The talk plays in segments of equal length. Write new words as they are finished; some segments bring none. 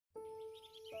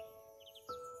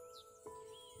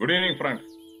Good evening, friends.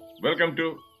 Welcome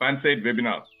to PANSIGHT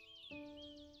webinar.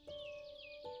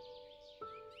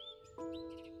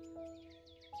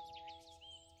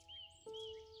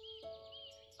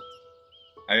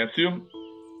 I assume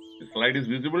the slide is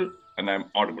visible and I am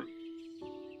audible.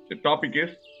 The topic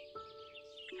is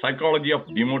psychology of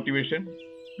demotivation.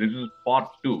 This is part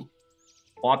 2.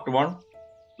 Part 1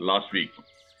 last week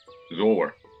is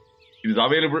over. It is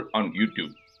available on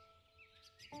YouTube.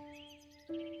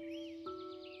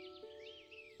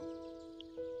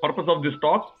 Purpose of this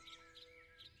talk: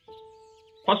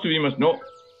 first we must know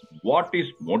what is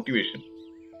motivation.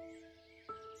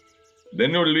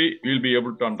 Then only we will be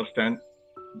able to understand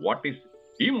what is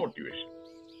demotivation.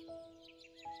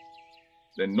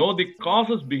 Then know the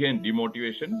causes behind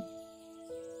demotivation.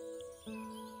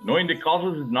 Knowing the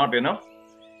causes is not enough.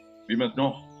 We must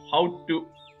know how to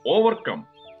overcome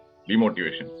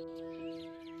demotivation.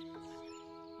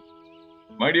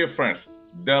 My dear friends,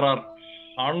 there are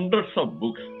hundreds of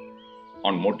books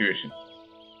on motivation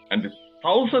and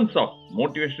thousands of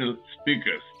motivational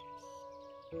speakers.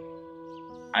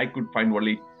 I could find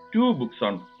only 2 books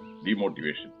on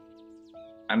demotivation,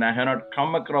 and I have not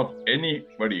come across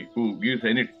anybody who gives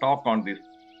any talk on this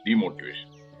demotivation.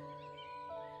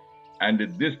 And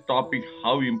this topic,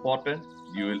 how important,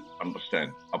 you will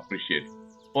understand, appreciate.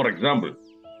 For example,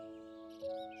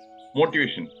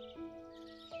 motivation,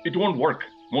 it won't work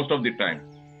most of the time.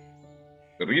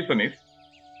 The reason is,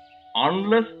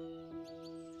 unless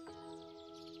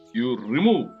you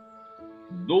remove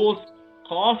those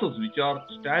causes which are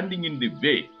standing in the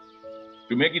way,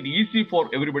 to make it easy for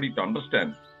everybody to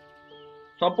understand.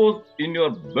 Suppose in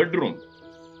your bedroom,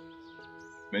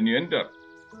 when you enter,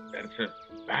 there is a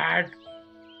bad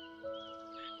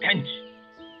stench,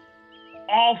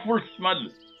 awful smell.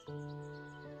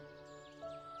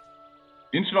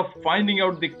 Instead of finding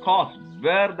out the cause,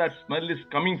 where that smell is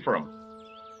coming from,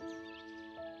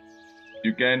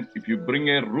 you can, if you bring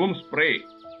a room spray,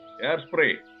 air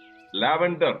spray,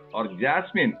 lavender or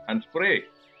jasmine and spray,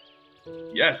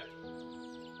 yes,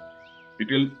 it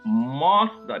will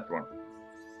mask that one.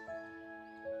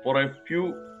 For a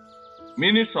few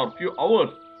minutes or few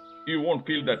hours, you won't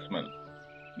feel that smell.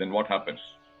 Then what happens?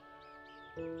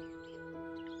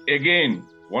 Again,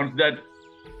 once that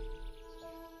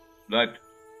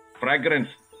fragrance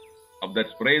of that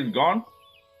spray is gone,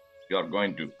 you are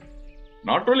going to.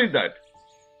 Not only that,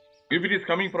 if it is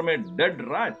coming from a dead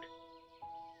rat,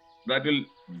 that will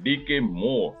decay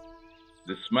more.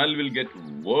 The smell will get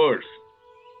worse.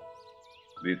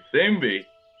 The same way,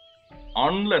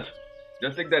 unless,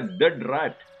 just like that dead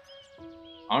rat,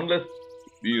 unless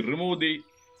we remove the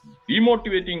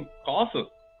demotivating causes,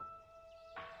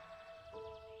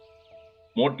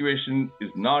 motivation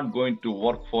is not going to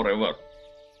work forever.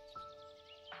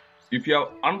 If you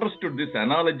have understood this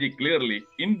analogy clearly,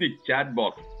 in the chat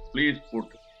box, please put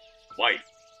why.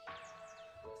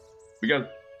 Because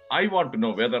I want to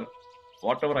know whether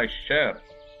whatever I share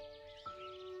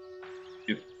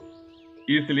is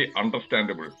easily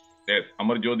understandable. Yes,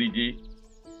 Amar Jyoti ji.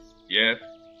 Yes.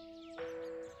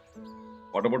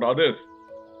 What about others?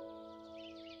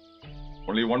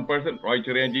 Only one person, Roy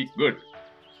Cherian ji. Good.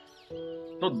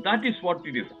 So that is what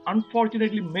it is.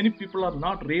 Unfortunately, many people are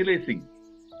not realizing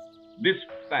this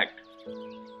fact.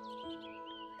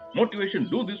 Motivation,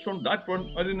 do this one, that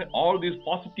one, and all these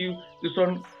positive, this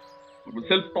one,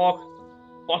 self-talk,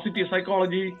 positive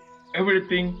psychology,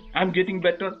 everything. I'm getting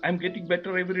better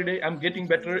every day. I'm getting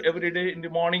better every day in the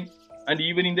morning and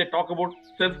evening. They talk about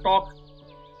self-talk.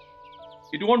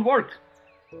 It won't work.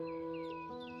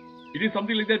 It is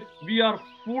something like that. We are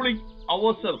fooling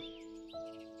ourselves.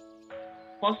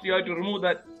 First, you have to remove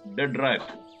that dead rat.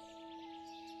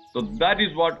 So that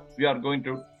is what we are going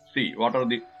to see. What are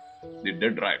the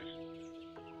dead rats?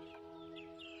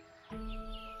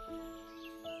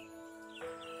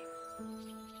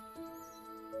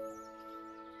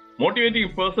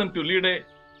 Motivating a person to lead a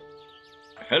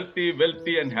healthy,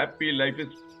 wealthy and happy life is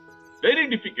very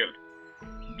difficult.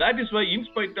 That is why, in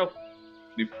spite of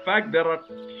the fact there are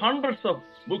hundreds of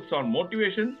books on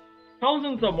motivation,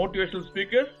 thousands of motivational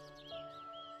speakers,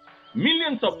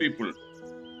 millions of people,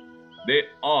 they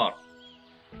are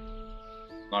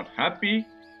not happy,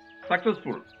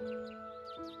 successful.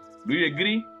 Do you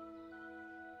agree?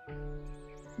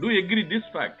 Do you agree this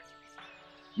fact?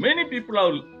 Many people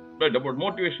have read about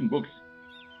motivation books.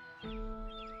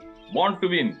 Born to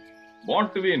win,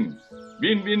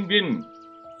 win, win, win.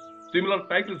 Similar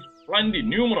titles, plenty,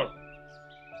 numerous.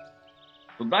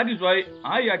 So that is why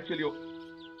I actually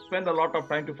spend a lot of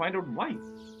time to find out why.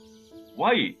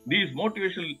 Why these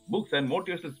motivational books and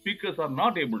motivational speakers are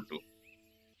not able to.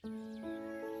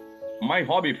 my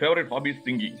favorite hobby is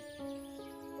thinking.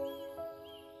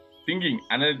 Thinking,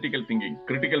 analytical thinking,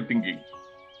 critical thinking.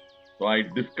 So I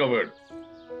discovered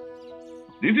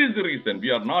this is the reason we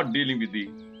are not dealing with the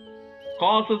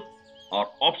causes or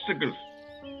obstacles.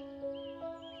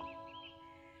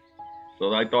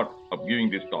 So I thought of giving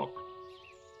this talk.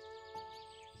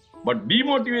 But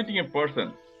demotivating a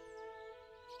person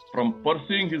from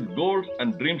pursuing his goals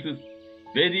and dreams is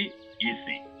very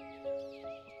easy.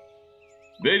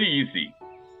 Very easy.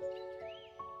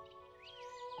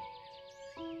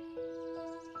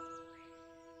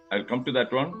 I'll come to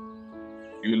that one.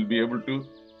 You will be able to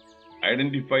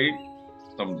identify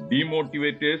some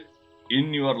demotivators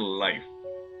in your life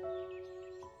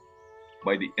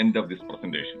by the end of this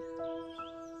presentation.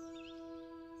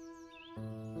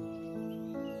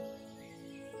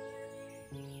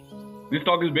 This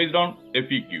talk is based on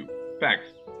FEQ,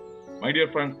 facts. My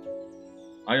dear friends,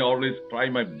 I always try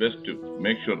my best to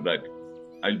make sure that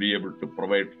I'll be able to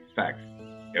provide facts,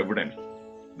 evidence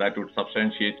that would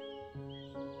substantiate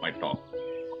my talk.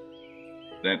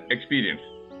 Then experience.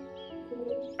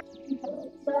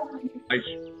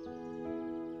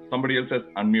 Somebody else has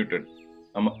unmuted.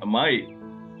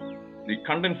 The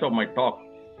contents of my talk,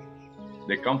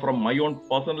 they come from my own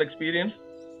personal experience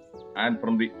and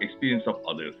from the experience of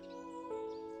others.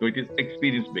 So it is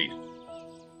experience based.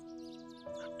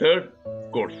 Third,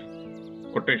 quotes,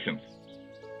 quotations.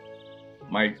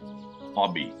 My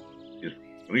hobby is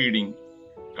reading,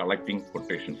 collecting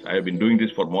quotations. I have been doing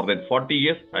this for more than 40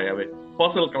 years. I have a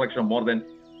personal collection of more than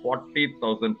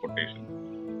 40,000 quotations.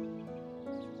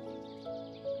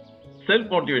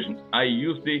 Self-motivation. I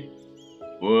use the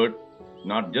word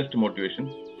not just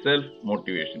motivation,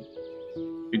 self-motivation.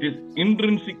 It is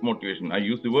intrinsic motivation. I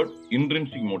use the word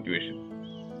intrinsic motivation.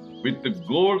 With the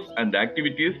goals and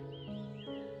activities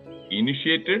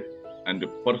initiated and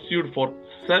pursued for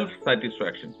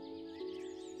self-satisfaction.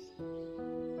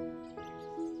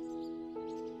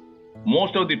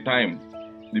 Most of the time,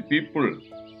 the people,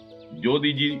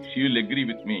 Jyotiji, she will agree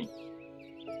with me.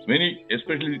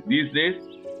 Especially these days,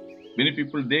 many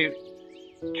people, they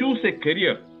choose a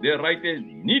career. They write a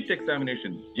NEET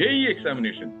examination, JEE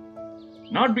examination.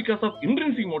 Not because of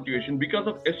intrinsic motivation, because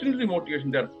of extrinsic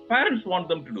motivation their parents want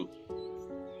them to do.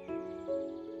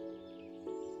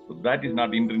 So that is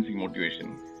not intrinsic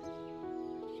motivation.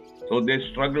 So they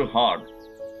struggle hard.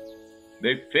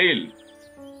 They fail.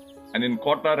 And in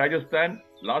Kota, Rajasthan,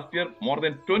 last year, more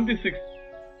than 26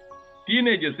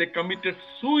 teenagers, they committed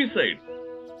suicide.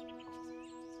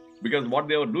 Because what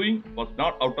they were doing was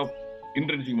not out of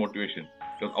intrinsic motivation.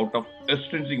 It was out of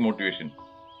extrinsic motivation.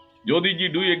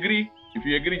 Jyotiji, do you agree? If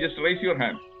you agree, just raise your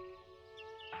hand.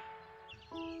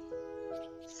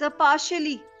 Sir,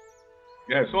 partially.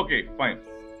 Yes, okay, fine.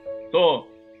 So,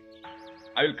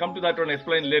 I will come to that one and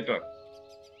explain later.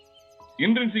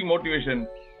 Intrinsic motivation,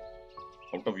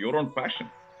 out of your own passion.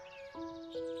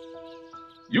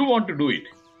 You want to do it.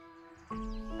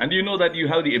 And you know that you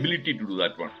have the ability to do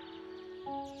that one.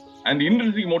 And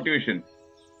intrinsic motivation,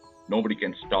 nobody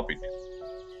can stop it.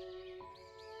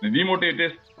 The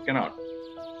demotivators cannot.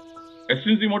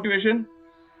 Extrinsic motivation,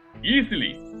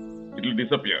 easily it will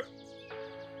disappear.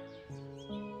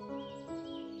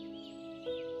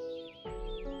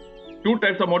 Two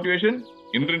types of motivation,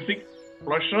 intrinsic,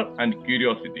 pleasure and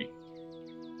curiosity.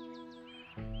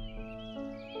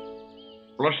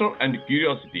 Pleasure and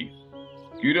curiosity.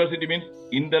 Curiosity means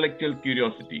intellectual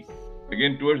curiosity.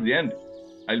 Again, towards the end,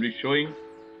 I'll be showing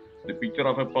the picture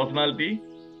of a personality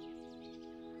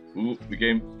who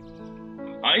became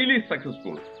highly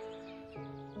successful.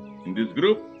 In this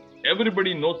group,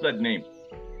 everybody knows that name.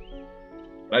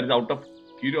 That is out of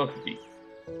curiosity.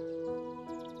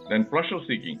 Then pleasure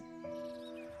seeking,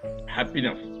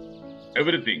 happiness,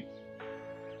 everything,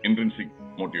 intrinsic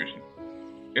motivation.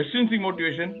 Extrinsic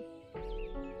motivation,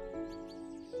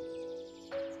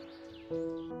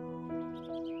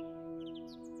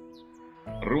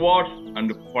 rewards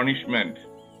and punishment.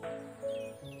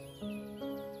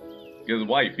 Here's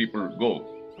why people go.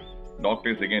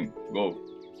 Doctors again go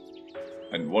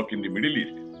and work in the Middle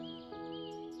East.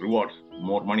 Rewards,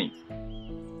 more money.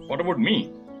 What about me?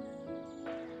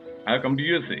 I have come to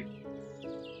USA.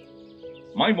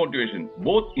 My motivation,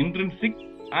 both intrinsic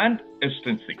and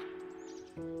extrinsic.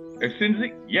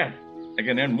 Extrinsic, yes, I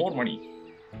can earn more money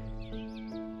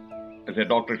as a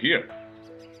doctor here.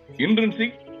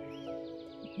 Intrinsic,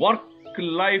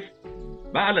 work-life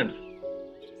balance.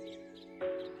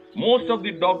 Most of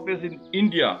the doctors in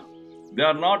India, they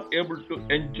are not able to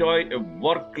enjoy a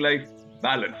work-life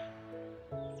balance.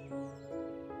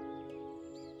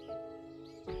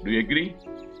 Do you agree?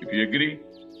 If you agree,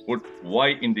 put Y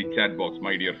in the chat box,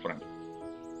 my dear friend.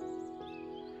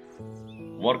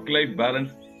 work-life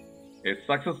balance, a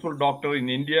successful doctor in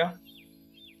India,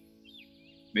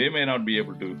 they may not be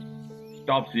able to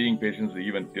stop seeing patients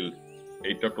even till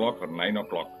 8 o'clock or 9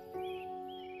 o'clock.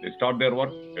 They start their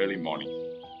work early morning.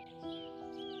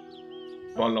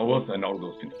 12 hours and all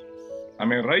those things.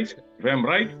 Am I right? If I am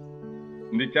right,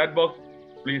 in the chat box,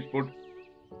 please put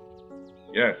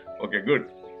yes. Okay, good.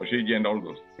 Ashiji and all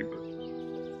those people.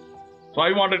 So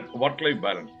I wanted work-life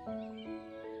balance.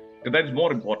 So that's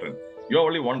more important. You have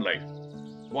only one life.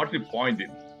 What's the point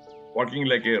in working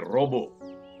like a robo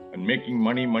and making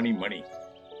money?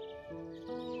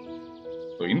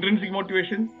 So intrinsic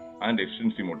motivation and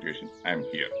extrinsic motivation. I am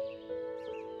here.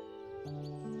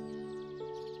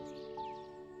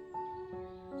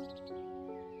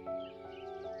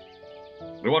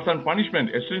 Rewards and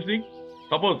punishment. Extrinsic.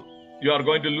 Suppose you are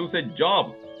going to lose a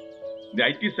job in the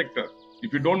IT sector.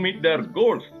 If you don't meet their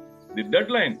goals, the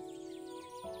deadline,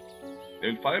 they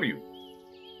will fire you.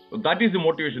 So that is the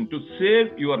motivation. To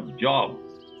save your job,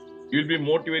 you will be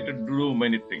motivated to do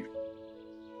many things.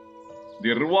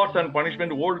 The rewards and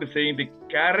punishment, old saying, the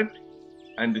carrot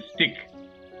and the stick.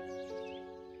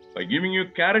 By giving you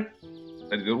carrot,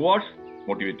 that is the rewards,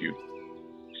 motivate you.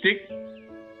 Stick,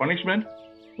 punishment,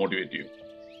 motivate you.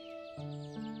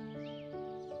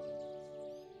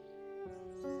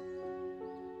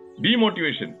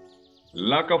 Demotivation,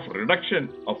 lack of reduction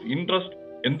of interest,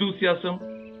 enthusiasm,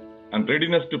 and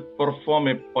readiness to perform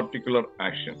a particular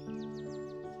action.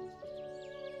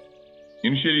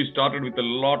 Initially, you started with a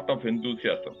lot of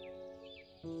enthusiasm.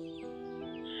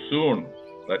 Soon,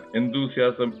 that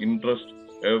enthusiasm, interest,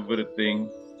 everything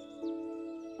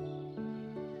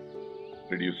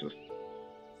reduces,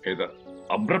 either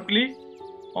abruptly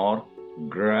or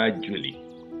gradually.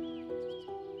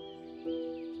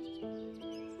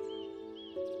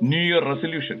 New Year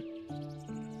resolution.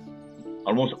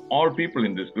 Almost all people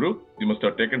in this group, you must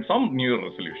have taken some New Year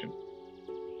resolution.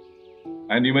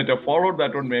 And you might have followed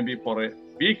that one maybe for a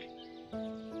week.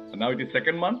 And now it is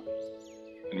second month.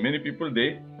 And many people,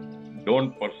 they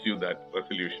don't pursue that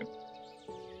resolution.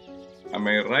 Am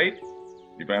I right?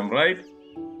 If I am right,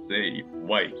 say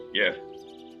why. Yes.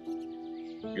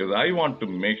 Because I want to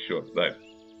make sure that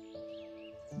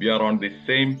we are on the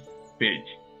same page.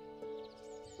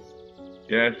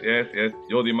 Yes.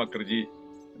 Jyoti Makarji.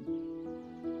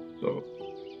 So,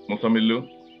 Musamillu.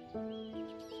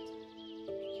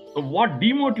 So what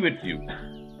demotivates you?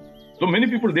 So many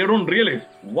people, they don't realize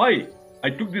why I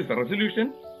took this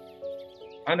resolution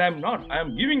and I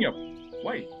am giving up.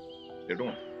 Why? They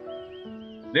don't.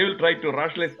 They will try to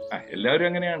rationalize.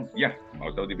 Yeah,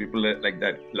 most of the people are like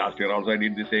that. Last year also I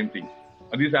did the same thing.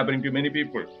 And this is happening to many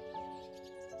people.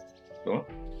 So,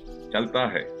 chalta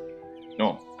hai.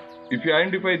 No. If you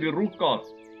identify the root cause,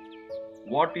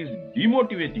 what is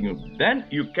demotivating you, then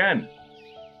you can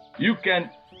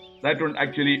that will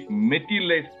actually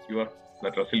materialize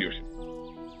that resolution.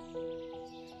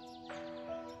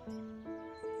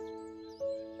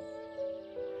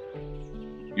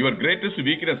 Your greatest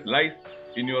weakness lies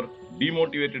in your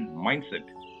demotivated mindset,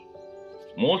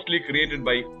 mostly created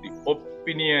by the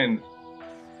opinions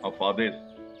of others,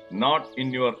 not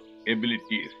in your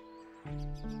abilities.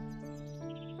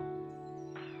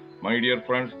 My dear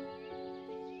friends,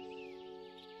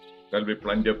 there will be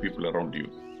plenty of people around you.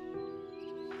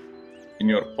 In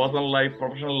your personal life,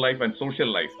 professional life, and social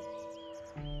life,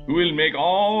 you will make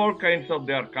all kinds of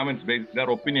their comments, their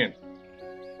opinions.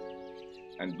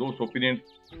 And those opinions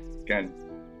can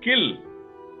kill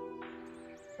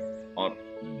or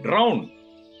drown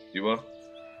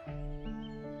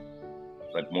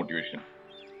that motivation.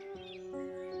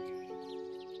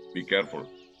 Be careful.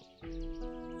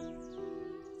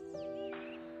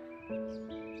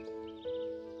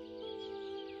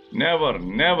 Never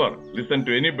listen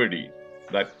to anybody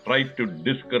that tried to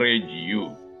discourage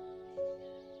you.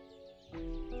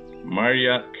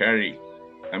 Mariah Carey,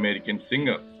 American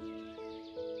singer.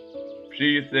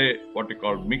 She is what we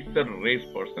call mixed race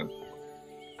person.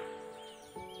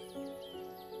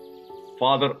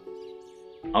 Father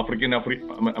African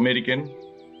American,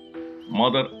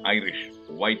 mother Irish,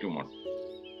 white woman.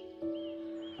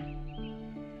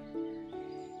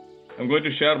 I'm going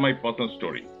to share my personal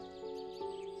story.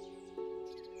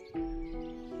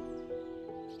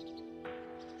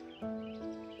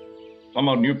 Some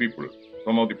are new people,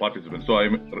 some of the participants. So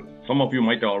some of you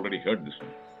might have already heard this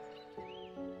one.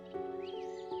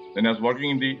 When I was working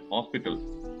in the hospital,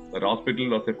 that hospital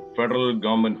was a federal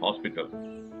government hospital.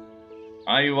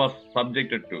 I was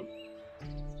subjected to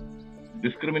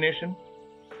discrimination,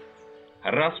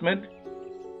 harassment,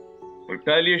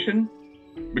 retaliation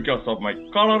because of my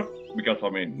color, because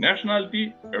of my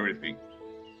nationality, everything.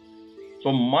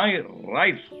 So my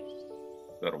rights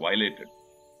were violated.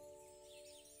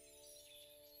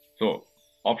 So,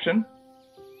 option,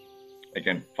 I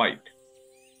can fight.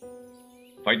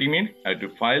 Fighting means I have to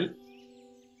file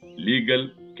legal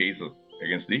cases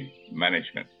against the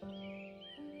management.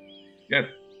 Yes,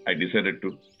 I decided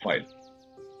to file.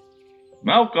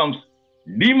 Now comes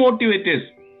demotivators,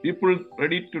 people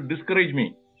ready to discourage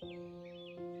me.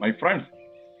 My friends,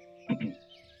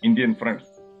 Indian friends,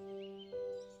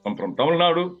 some from Tamil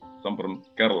Nadu, some from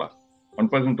Kerala. One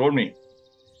person told me,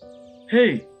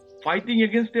 hey, fighting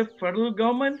against a federal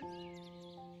government?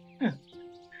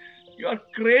 You are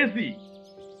crazy.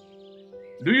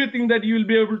 Do you think that you will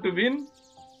be able to win?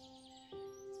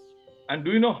 And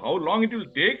do you know how long it will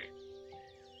take?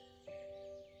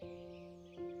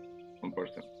 One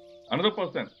person. Another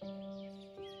person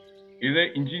is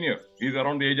an engineer. He is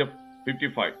around the age of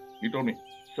 55. He told me,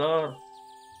 sir,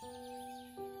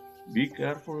 be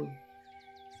careful.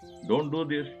 Don't do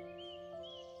this.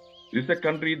 This is a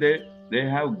country, they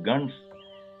have guns.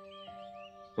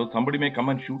 So somebody may come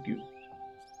and shoot you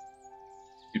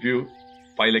if you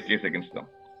file a case against them.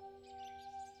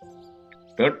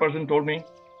 Third person told me,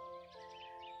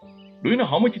 do you know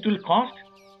how much it will cost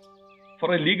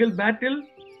for a legal battle?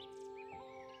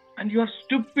 And you are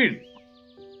stupid.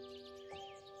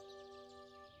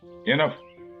 Enough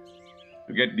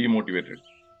to get demotivated.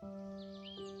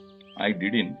 I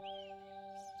didn't.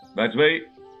 That's why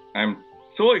I'm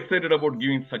so excited about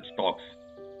giving such talks.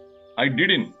 I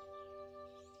didn't.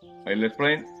 I'll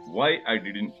explain why I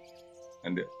didn't.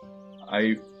 And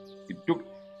it took,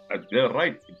 they're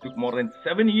right, it took more than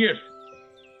 7 years.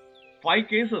 5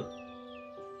 cases.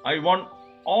 I won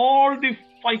all the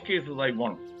 5 cases I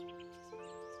won.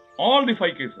 All the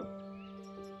 5 cases.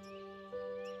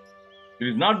 It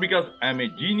is not because I am a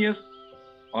genius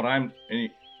or I am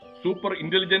any super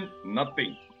intelligent,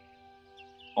 nothing.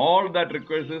 All that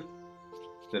requires is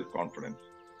self-confidence,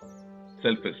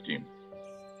 self-esteem,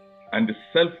 and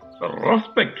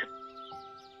self-respect.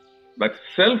 That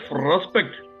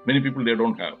self-respect, many people, they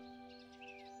don't have.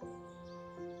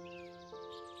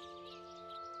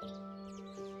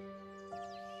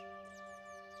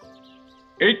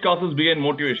 Eight causes behind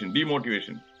motivation,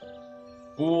 demotivation.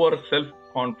 Poor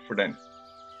self-confidence.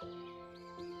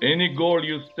 Any goal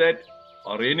you set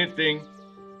or anything,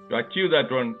 to achieve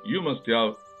that one, you must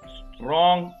have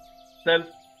strong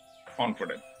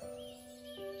self-confidence.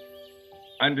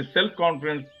 And the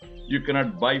self-confidence you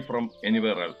cannot buy from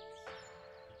anywhere else.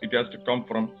 It has to come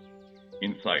from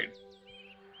inside.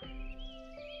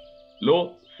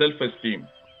 Low self-esteem.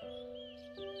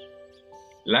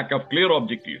 Lack of clear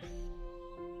objectives.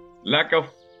 Lack of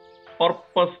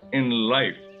purpose in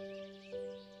life.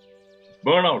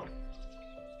 Burnout.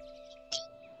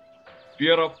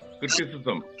 Fear of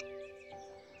criticism.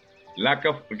 Lack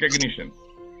of recognition.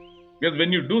 Because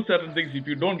when you do certain things, if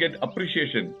you don't get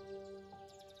appreciation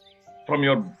from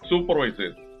your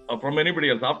supervisors or from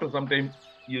anybody else, after some time,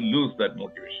 you lose that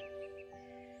motivation.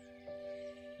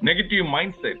 Negative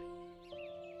mindset.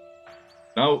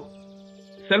 Now,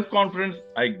 self-confidence,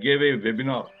 I gave a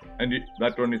webinar, and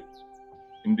that one is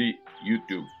in the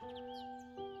YouTube.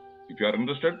 If you are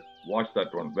interested, watch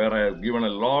that one, where I have given a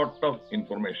lot of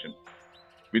information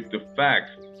with the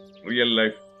facts, real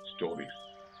life stories.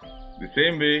 The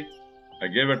same way, I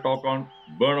gave a talk on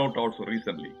burnout also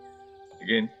recently.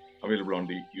 Again, available on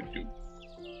the YouTube.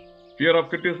 Fear of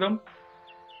criticism,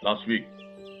 last week.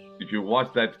 If you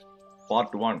watch that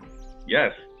part 1,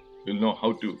 yes, you'll know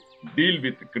how to deal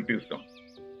with criticism.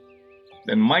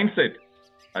 Then mindset,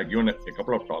 I've given a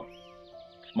couple of talks.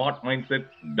 Smart mindset,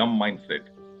 dumb mindset.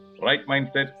 Right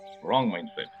mindset, wrong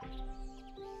mindset.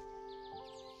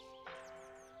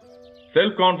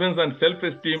 Self-confidence and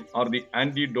self-esteem are the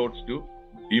antidotes to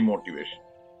demotivation.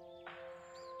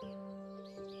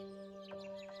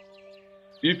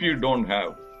 If you don't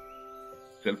have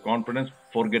self-confidence,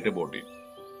 forget about it.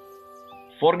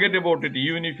 Forget about it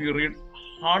even if you read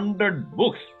 100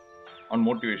 books on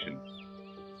motivation.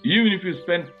 Even if you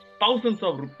spend thousands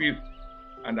of rupees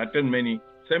and attend many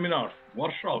seminars,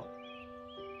 workshops,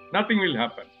 nothing will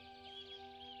happen.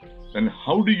 Then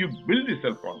how do you build the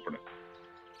self-confidence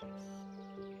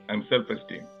and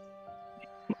self-esteem?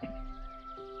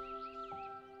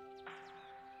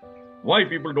 Why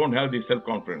people don't have the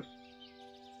self-confidence?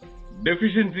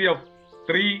 Deficiency of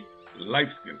 3 life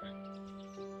skills.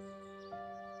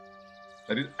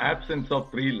 That is absence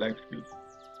of 3 life skills.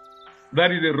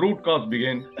 That is the root cause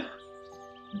behind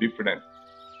diffidence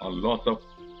or loss of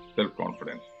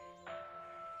self-confidence.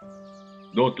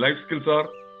 Those life skills are: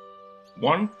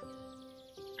 1,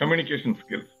 communication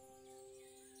skills;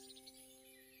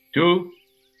 2,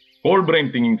 whole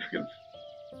brain thinking skills.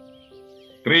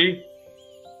 3.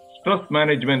 Stress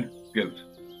management skills.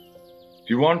 If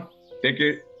you want, take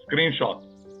a screenshot.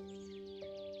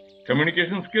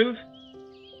 Communication skills,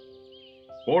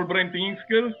 whole brain thinking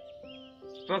skills,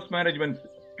 stress management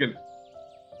skills.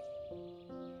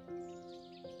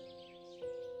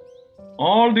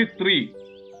 All the 3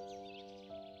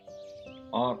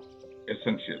 are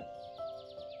essential.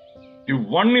 If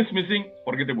one is missing,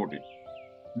 forget about it.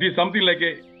 This is something like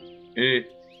a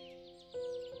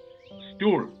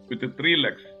stool with the 3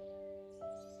 legs.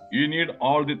 You need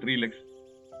all the 3 legs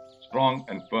strong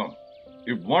and firm.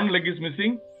 If one leg is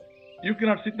missing, you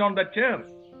cannot sit on that chair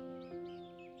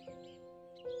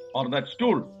or that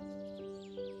stool.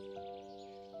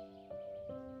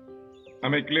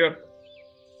 Am I clear?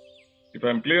 If I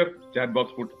am clear, chat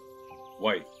box put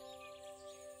why.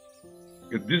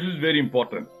 Because this is very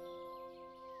important.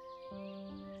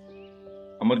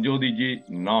 Amarjyoti ji,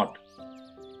 not.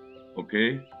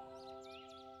 Okay.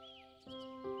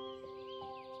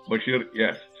 Bashir,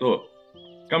 yes. So,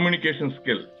 communication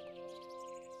skill.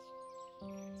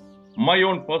 My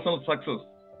own personal success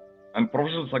and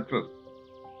professional success,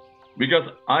 because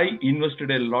I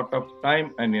invested a lot of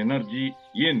time and energy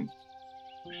in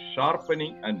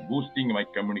sharpening and boosting my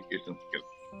communication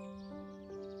skills.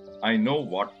 I know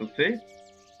what to say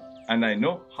and I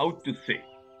know how to say.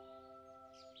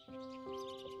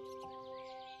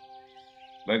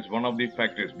 That is one of the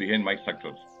factors behind my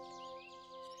success.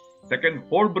 Second,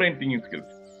 whole brain thinking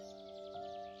skills.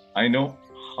 I know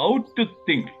how to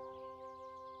think,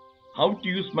 how to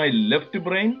use my left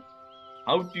brain,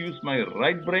 how to use my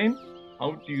right brain,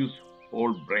 how to use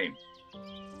whole brain.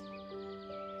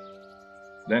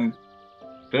 Then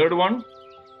third one,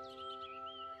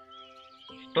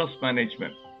 stress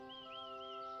management.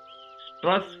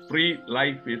 Stress-free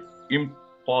life is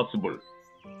impossible.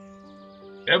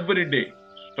 Every day,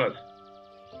 stress.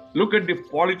 Look at the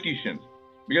politicians,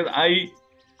 because I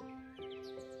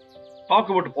talk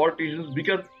about politicians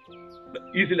because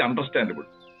easily understandable.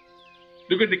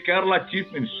 Look at the Kerala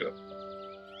Chief Minister.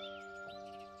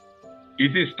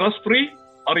 Is he stress-free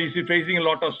or is he facing a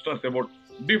lot of stress about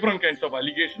different kinds of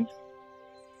allegations?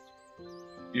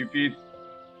 If he is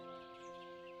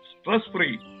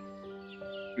stress-free,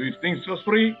 do you think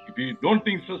stress-free? If you don't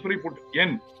think stress-free, put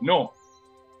N, no,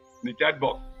 in the chat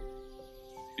box.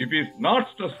 If he is not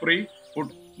stress-free, put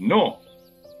no.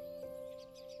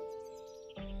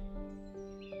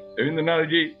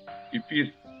 Ravindranathji, if he is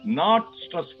not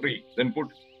stress-free, then put,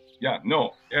 yeah,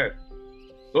 no, yes.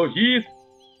 So he is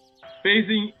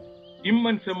facing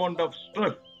immense amount of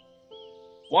stress.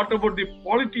 What about the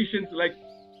politicians like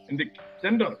in the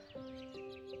center?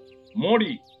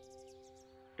 Modi,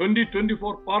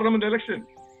 2024 parliament election.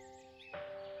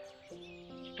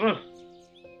 Stress,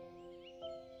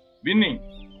 winning,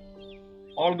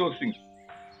 all those things.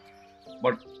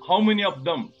 But how many of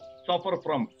them suffer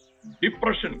from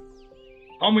depression?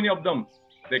 How many of them,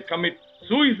 they commit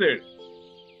suicide?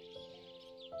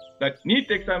 That NEET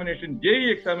examination,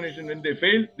 JEE examination, when they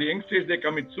fail, the youngsters, they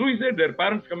commit suicide, their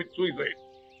parents commit suicide.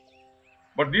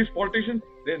 But these politicians,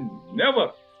 they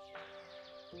never,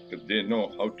 because they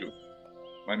know how to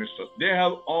manage stress. They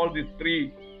have all these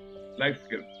 3 life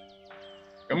skills.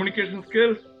 Communication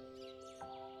skills,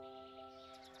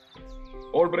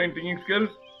 whole brain thinking skills,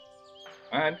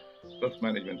 and stress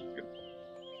management skills.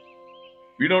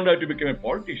 We don't have to become a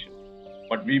politician,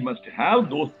 but we must have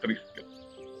those 3 skills.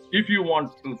 If you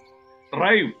want to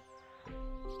thrive,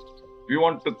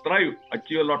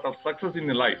 achieve a lot of success in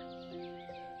your life.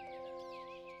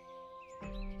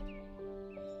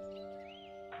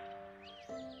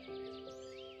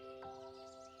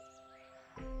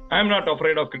 I am not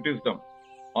afraid of criticism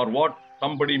or what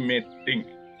somebody may think.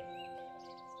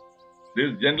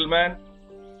 This gentleman,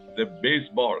 the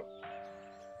baseball,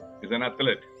 is an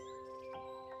athlete.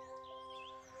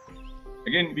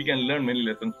 Again, we can learn many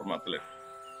lessons from athletes.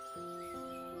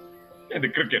 In the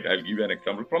cricket, I'll give you an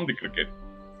example from the cricket.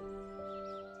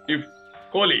 If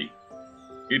Kohli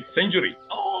hits century,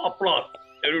 oh, applause.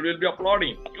 Everybody will be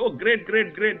applauding. Oh, great,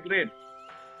 great, great, great.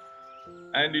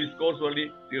 And he scores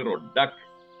only 0, duck.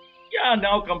 Yeah,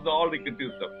 now comes all the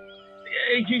criticism.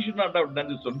 Hey, he should not have done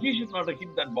this one. He should not have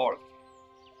hit that ball.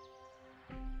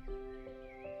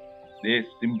 They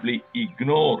simply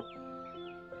ignore.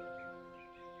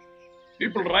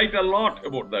 People write a lot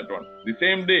about that one. The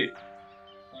same day,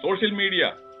 social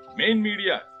media, main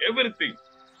media, everything.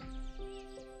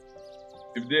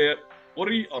 If they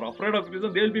worry or afraid of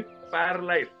criticism, they will be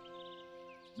paralyzed.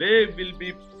 They will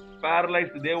be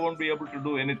paralyzed. They won't be able to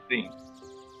do anything.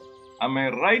 Am I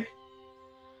right?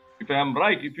 If I am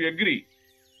right, if you agree,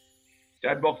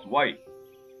 Chat box, why?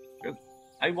 Because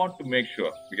I want to make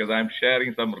sure, because I'm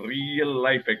sharing some real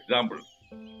life examples.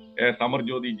 Yes, Amar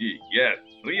Jyoti ji, yes,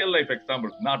 real life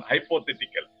examples, not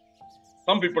hypothetical.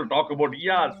 Some people talk about,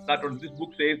 yeah, that one, this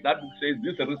book says, that book says,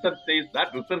 this research says,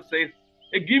 that research says.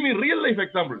 Hey, give me real life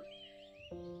examples,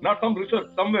 not some research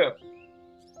somewhere.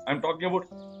 I'm talking about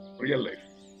real life.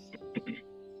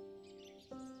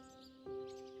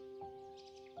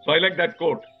 So I like that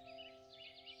quote.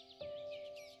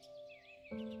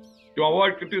 To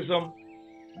avoid criticism,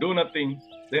 do nothing,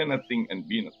 say nothing, and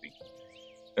be nothing.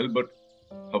 Albert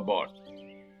Hubbard.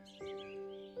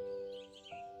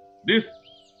 This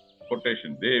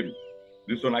quotation,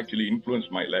 this one actually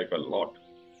influenced my life a lot.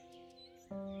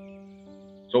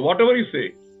 So whatever you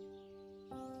say,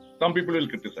 some people will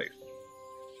criticize.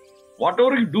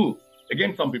 Whatever you do,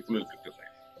 again some people will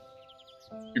criticize.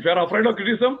 If you are afraid of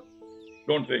criticism,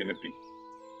 don't say anything.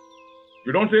 If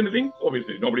you don't say anything,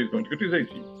 obviously nobody is going to criticize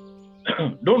you.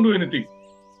 Don't do anything.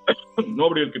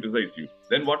 Nobody will criticize you.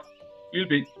 Then what? You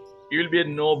will be a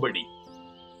nobody.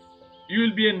 You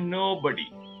will be a nobody.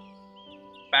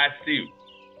 Passive.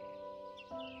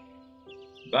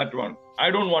 That one. I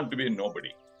don't want to be a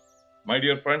nobody. My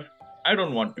dear friends, I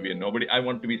don't want to be a nobody. I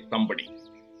want to be somebody.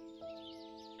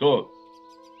 So,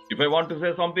 if I want to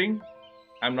say something,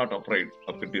 I'm not afraid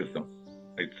of criticism.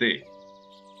 I say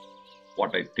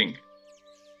what I think.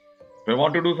 If I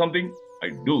want to do something, I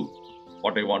do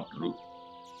what I want to do.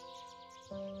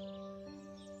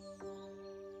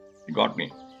 You got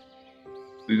me?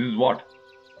 This is what?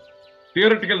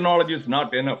 Theoretical knowledge is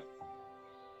not enough.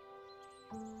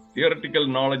 Theoretical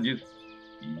knowledge is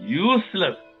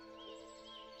useless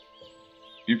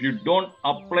if you don't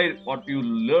apply what you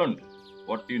learned,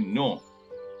 what you know.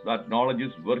 That knowledge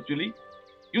is virtually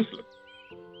useless.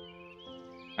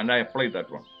 And I apply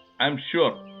that one. I'm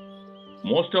sure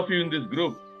most of you in this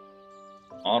group,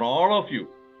 or all of you,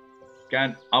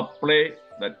 can apply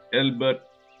that Albert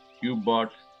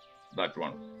Hubbard's that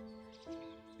one.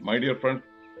 My dear friends,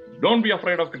 don't be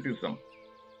afraid of criticism.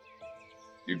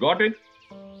 You got it?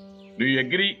 Do you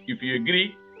agree? If you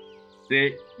agree,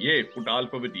 say A, put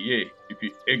alphabet A. If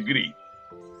you agree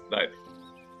that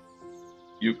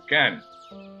you can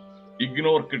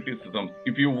ignore criticism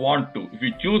if you want to, if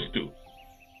you choose to,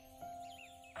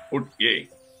 put A.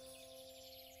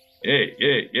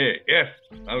 Yes.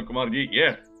 Anil Kumar ji,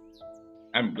 yes.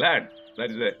 I'm glad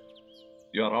that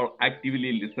you are all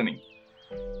actively listening.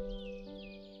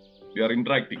 We are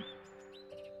interacting.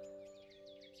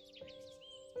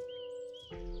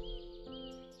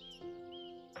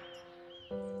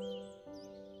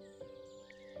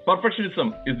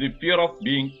 Perfectionism is the fear of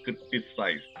being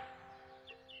criticized.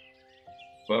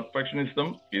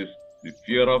 Perfectionism is the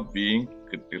fear of being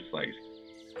criticized.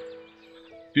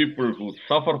 People who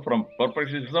suffer from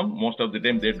perfectionism, most of the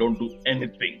time they don't do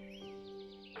anything.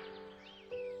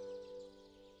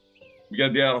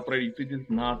 Because they are afraid if it is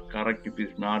not correct, if it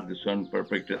is not this one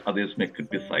perfect, others may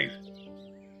criticize.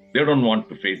 They don't want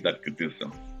to face that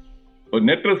criticism. So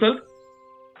net result,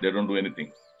 they don't do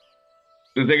anything.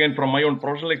 This is again from my own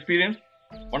professional experience.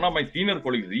 One of my senior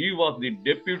colleagues, he was the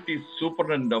deputy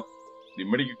superintendent of the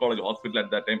medical college hospital at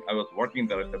that time. I was working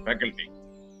there as a faculty.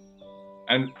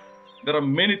 And there are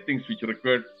many things which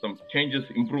required some changes,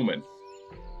 improvement.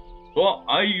 So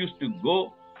I used to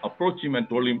go approach him and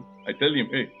tell him,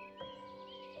 hey,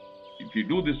 if you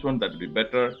do this one, that will be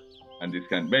better. And this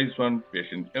can be this one,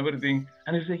 patient, everything.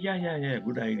 And he said, yeah,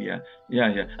 good idea.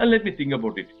 Yeah. And let me think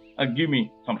about it. Give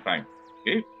me some time.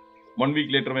 Okay. 1 week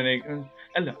later, when I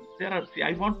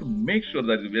want to make sure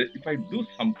that if I do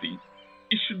something,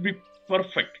 it should be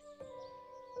perfect.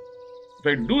 If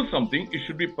I do something, it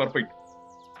should be perfect.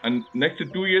 And next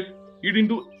 2 years, he didn't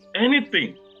do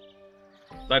anything.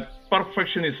 That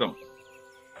perfectionism.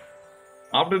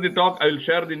 After the talk, I will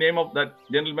share the name of that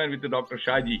gentleman with Dr.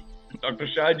 Shaji. Dr.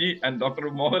 Shaji and Dr.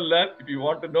 Mohanlal, if you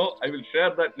want to know, I will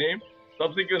share that name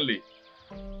subsequently.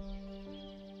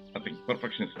 Nothing,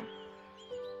 perfectionism.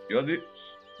 You are the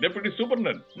deputy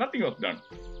superintendent. Nothing was done.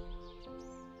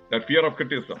 That fear of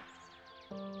criticism.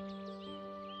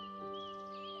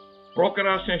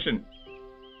 Procrastination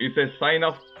is a sign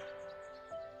of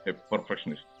a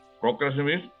perfectionist. Procrastination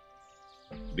means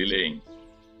delaying.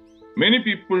 Many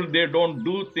people, they don't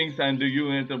do things and you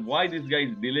answer, why this guy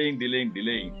is delaying?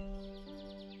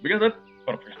 Because that's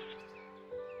perfect.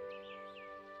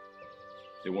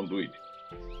 They won't do it.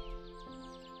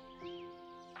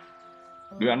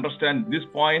 Do you understand this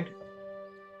point?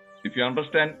 If you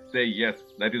understand, say yes.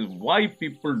 That is why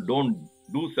people don't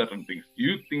do certain things.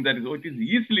 You think that it is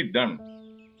easily done.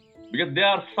 Because they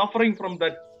are suffering from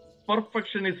that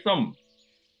perfectionism.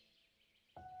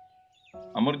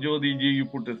 Amarjyoti ji, you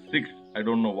put a 6. I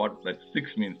don't know what that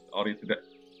 6 means. Or is it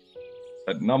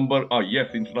that number? Oh, yes,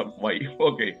 instead of Y.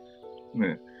 Okay.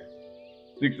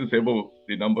 6 is above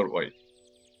the number Y.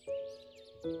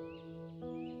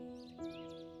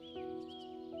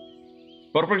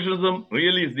 Perfectionism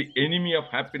really is the enemy of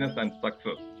happiness and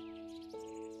success.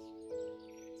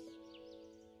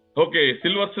 Okay,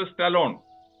 Sylvester Stallone.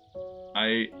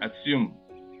 I assume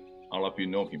all of you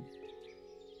know him.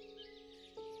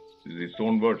 This is his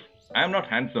own words. I am not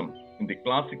handsome in the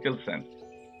classical sense.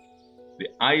 The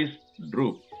eyes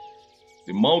droop.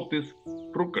 The mouth is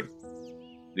crooked.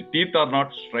 The teeth are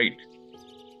not straight.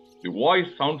 The voice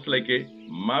sounds like a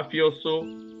mafioso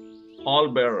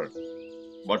pallbearer,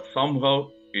 but somehow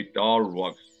it all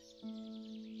works.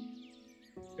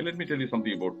 Okay, let me tell you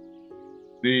something about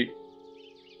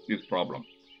this problem.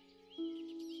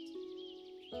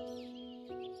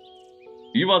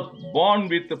 He was born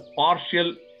with a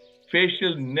partial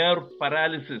facial nerve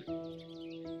paralysis,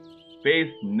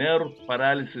 face nerve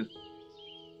paralysis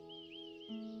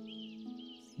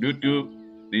due to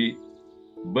the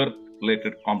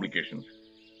birth-related complications.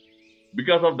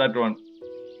 Because of that one,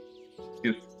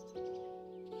 his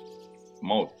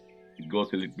mouth, it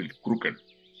goes a little bit crooked,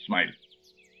 smile.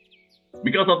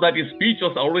 Because of that, his speech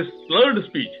was always slurred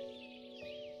speech.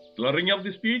 Slurring of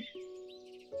the speech,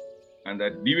 and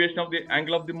that deviation of the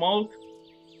angle of the mouth,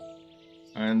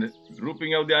 and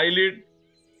drooping of the eyelid.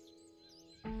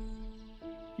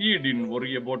 He didn't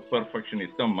worry about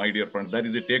perfectionism, my dear friends. That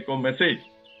is the take-home message.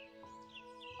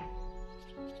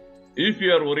 If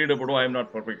you are worried about, oh, I am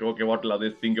not perfect, okay, what will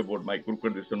others think about my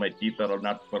crooked this and my teeth are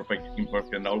not perfect,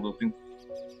 imperfect, and all those things.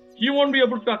 He won't be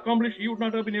able to accomplish, he would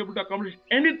not have been able to accomplish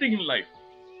anything in life.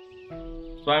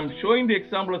 So I am showing the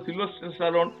example of Sylvester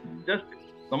Stallone. Just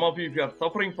some of you, if you are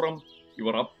suffering from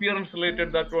your appearance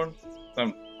related, that one,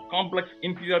 some complex,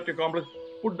 inferiority complex,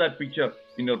 put that picture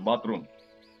in your bathroom.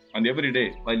 And every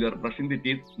day, while you are brushing the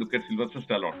teeth, look at Sylvester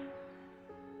Stallone.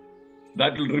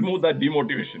 That will remove that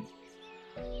demotivation.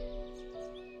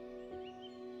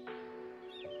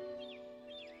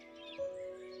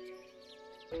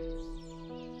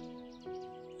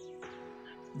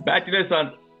 Bachelors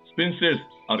and spinsters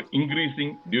are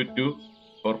increasing due to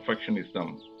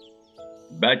perfectionism.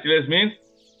 Bachelors means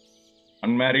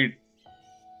unmarried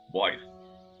boys.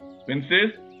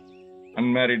 Spinsters,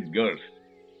 unmarried girls.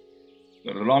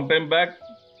 So a long time back,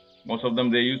 most of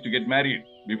them, they used to get married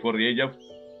before the age of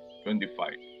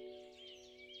 25.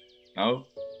 Now,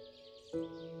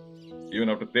 even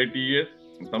after 30 years,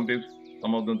 and sometimes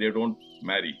some of them, they don't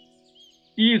marry.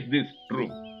 Is this true?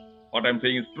 What I'm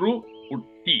saying is true, put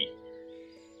T.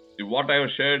 If what I have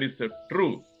shared is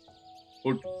true,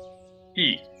 put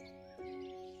T.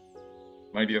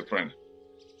 My dear friends,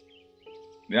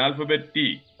 the alphabet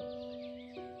T.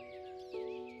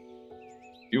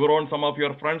 You own some of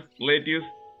your friends, relatives,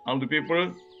 all the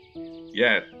people?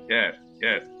 Yes, yes,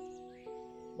 yes.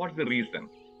 What's the reason?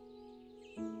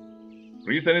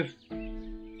 Reason is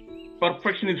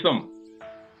perfectionism.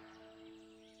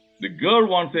 The girl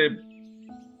wants a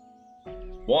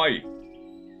boy.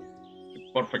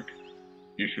 Perfect.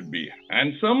 He should be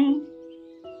handsome.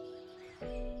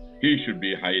 He should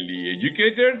be highly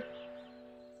educated.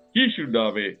 He should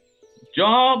have a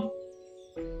job,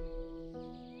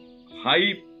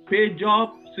 high pay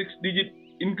job, 6-digit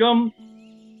income,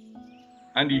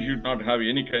 and he should not have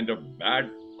any kind of bad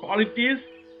qualities.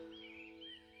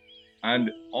 And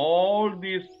all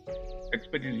these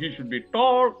expectations, he should be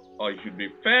tall or he should be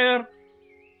fair.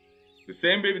 The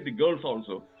same way with the girls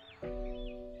also.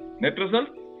 Net result,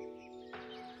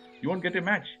 you won't get a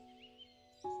match.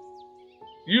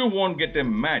 You won't get a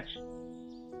match.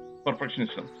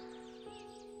 Perfectionism.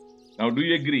 Now, do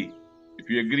you agree? If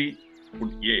you agree,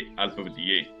 put A, alphabet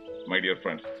A, my dear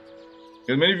friends.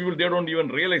 Because many people, they don't even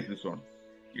realize this one.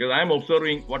 Because I am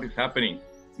observing what is happening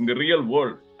in the real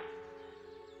world.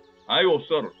 I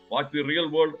observe, watch the real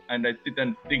world, and I sit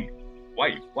and think,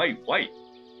 why?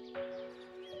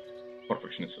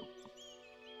 Perfectionism.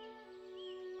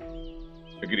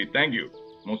 Agree. Thank you.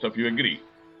 Most of you agree.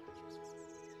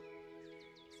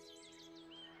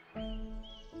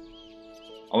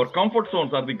 Our comfort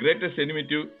zones are the greatest enemy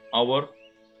to our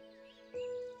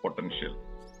potential.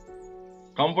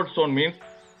 Comfort zone means,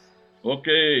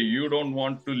 okay, you don't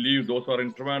want to leave. Those are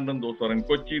in Trivandrum, those are in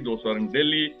Kochi, those are in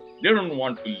Delhi. They don't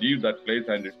want to leave that place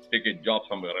and take a job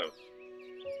somewhere else.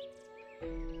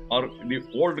 Or the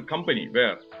old company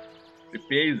where the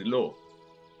pay is low.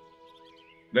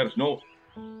 There's no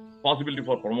possibility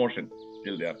for promotion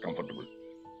till they are comfortable.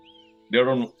 They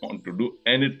don't want to do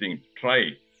anything.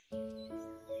 Try.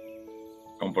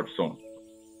 Comfort zone.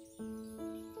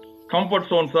 Comfort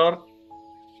zones are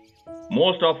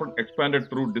most often expanded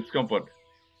through discomfort.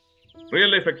 Real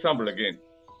life example again.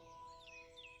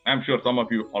 I'm sure some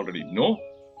of you already know,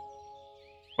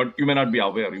 but you may not be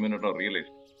aware, you may not have realized.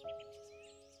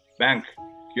 Bank.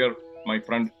 Here, my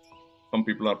friend, some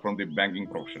people are from the banking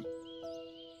profession.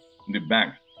 In the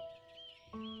bank.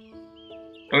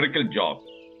 Clerical job.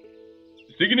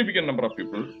 Significant number of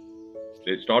people,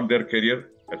 they start their career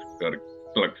as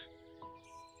clerks.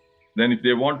 Then if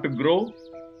they want to grow,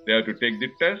 they have to take the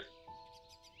test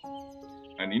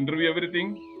and interview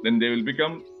everything. Then they will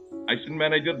become assistant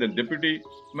manager, then deputy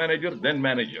manager, then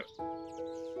manager.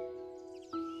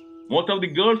 Most of the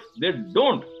girls, they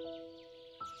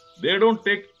don't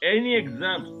take any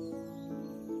exams.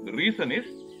 The reason is,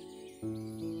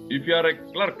 if you are a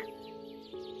clerk,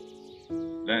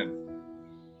 then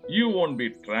you won't be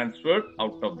transferred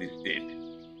out of the state.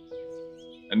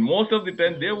 And most of the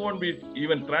time, they won't be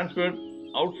even transferred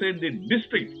outside the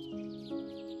district.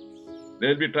 They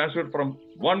will be transferred from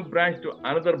one branch to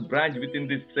another branch within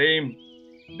the same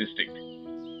district.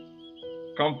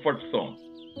 Comfort zone.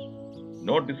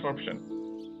 No disruption.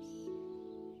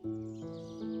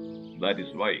 That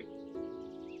is why.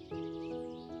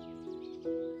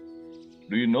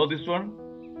 Do you know this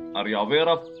one? Are you aware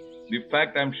of the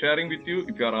fact I am sharing with you?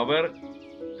 If you are aware,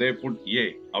 say put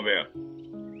A, aware.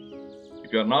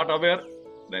 If you are not aware,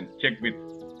 then check with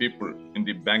people in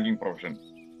the banking profession.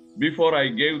 Before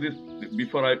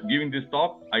giving this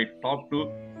talk, I talked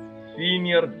to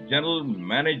senior general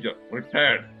manager,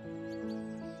 retired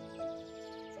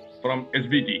from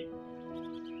SBT,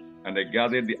 and I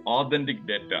gathered the authentic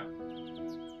data.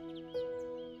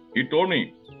 He told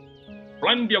me,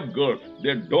 plenty of girls,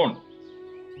 they don't.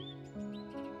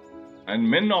 And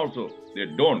men also, they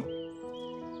don't.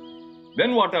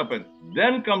 Then what happens?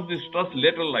 Then comes the stress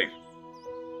later life.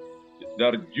 There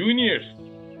are juniors.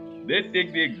 They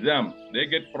take the exam, they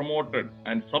get promoted,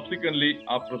 and subsequently,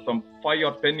 after some 5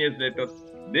 or 10 years later,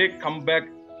 they come back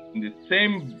in the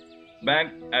same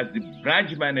bank as the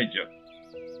branch manager.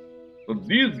 So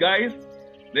these guys,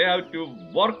 they have to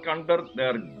work under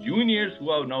their juniors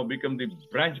who have now become the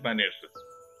branch managers.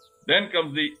 Then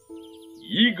comes the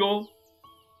ego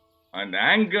and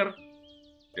anger.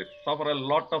 They suffer a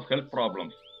lot of health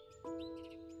problems.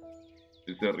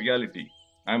 This is a reality.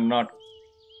 I'm not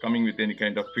coming with any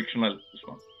kind of fictional this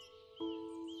one.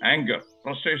 Anger,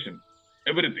 frustration,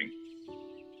 everything.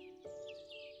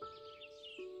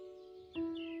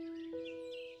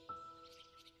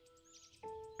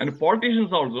 And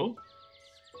politicians also,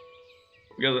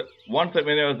 because once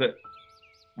when I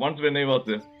was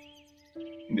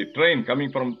in the train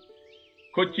coming from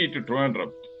Kochi to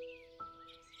Trivandrum,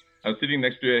 I was sitting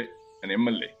next to an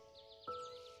MLA,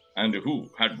 and who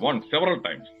had won several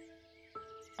times.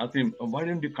 I asked him, why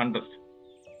didn't you contest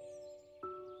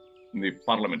in the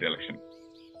parliament election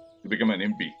to become an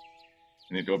MP?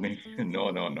 And he told me,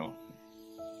 no.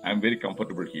 I'm very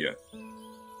comfortable here.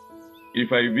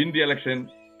 If I win the election,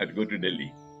 I'd go to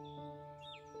Delhi.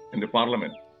 In the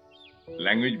parliament,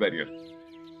 language barrier.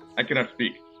 I cannot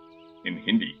speak in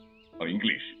Hindi or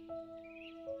English.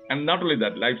 And not only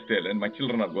that, lifestyle, and my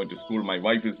children are going to school, my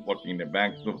wife is working in a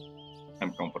bank, so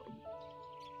I'm comfortable.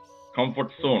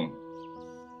 Comfort zone.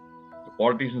 The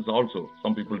politicians also,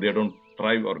 some people, they don't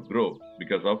thrive or grow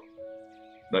because of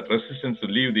that resistance to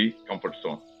leave the comfort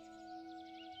zone.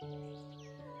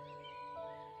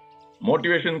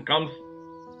 Motivation comes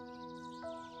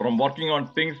from working on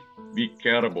things we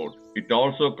care about. It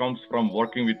also comes from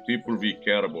working with people we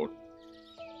care about.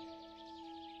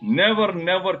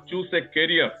 Never choose a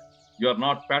career you are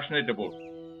not passionate about.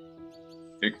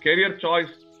 A career choice,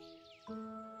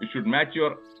 it should match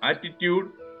your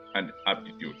attitude and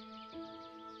aptitude.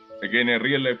 Again, a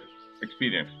real life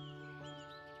experience.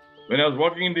 When I was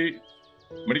working in the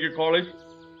medical college,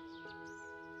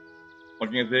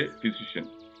 working as a physician,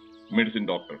 medicine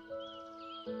doctor,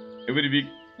 every week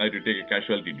I had to take a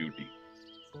casualty duty,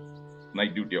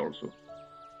 night duty also.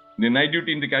 In the night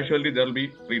duty in the casualty, there will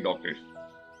be 3 doctors.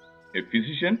 A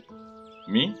physician,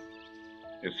 me,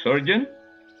 a surgeon,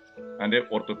 and an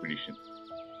orthopedician.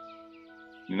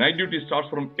 The night duty starts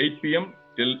from 8 p.m.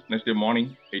 till next day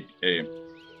morning, 8 a.m.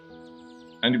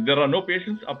 And if there are no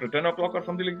patients after 10 o'clock or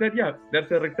something like that,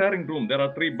 there's a retiring room. There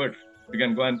are 3 beds. You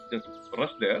can go and just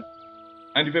rest there.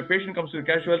 And if a patient comes with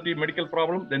casualty, medical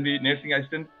problem, then the nursing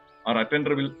assistant or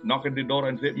attender will knock at the door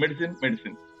and say, medicine,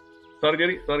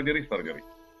 surgery.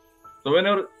 So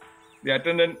whenever the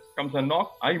attendant comes and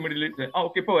knocks, I immediately say,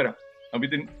 okay, povera. And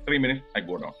within 3 minutes, I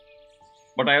go down.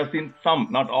 But I have seen some,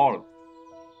 not all.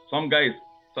 Some guys,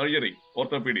 surgery,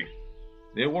 orthopedics,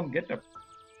 they won't get up.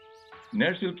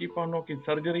 Nurse will keep on knocking,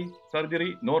 surgery,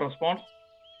 surgery, no response.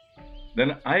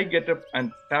 Then I get up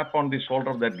and tap on the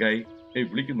shoulder of that guy. Hey,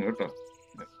 വിളിക്കുന്നു കേട്ടോ.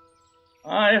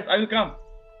 Yes, I will come.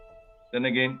 Then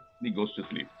again, he goes to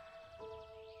sleep.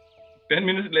 10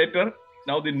 minutes later,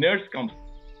 now the nurse comes.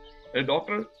 The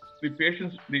doctor, the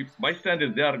patients, the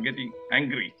bystanders, they are getting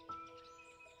angry.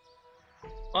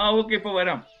 Okay, for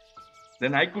varam.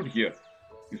 Then I could hear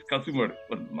his customer,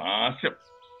 നാശം,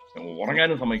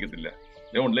 ഉറങ്ങാനും സമ്മതിക്കത്തില്ല.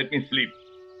 They won't let me sleep.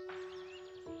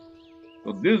 So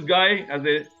this guy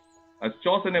has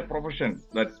chosen a profession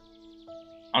that's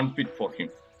unfit for him.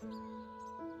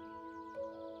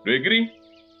 Do you agree?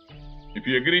 If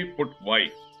you agree, put why.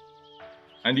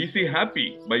 And is he happy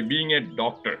by being a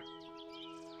doctor?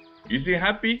 Is he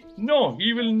happy? No, he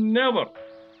will never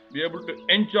be able to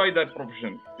enjoy that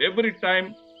profession. Every time,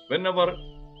 whenever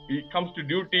he comes to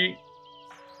duty,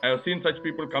 I have seen such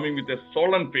people coming with a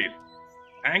sullen face,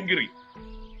 angry.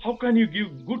 How can you give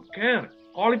good care,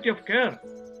 quality of care?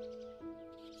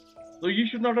 So you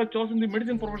should not have chosen the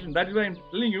medicine profession. That is why I am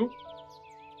telling you,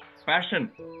 passion.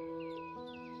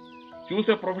 Choose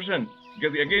a profession.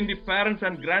 Because again, the parents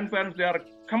and grandparents, they are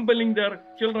compelling their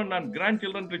children and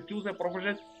grandchildren to choose a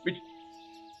profession which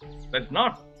that's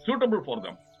not suitable for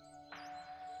them.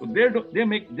 So they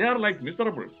make their life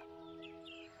miserable.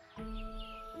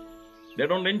 They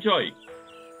don't enjoy.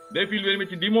 They feel very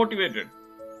much demotivated.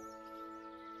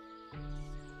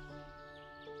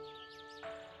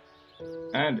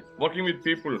 And working with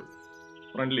people,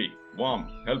 friendly, warm,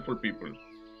 helpful people.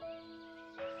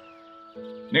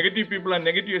 Negative people and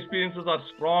negative experiences are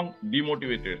strong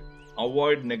demotivators.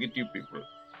 Avoid negative people.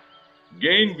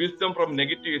 Gain wisdom from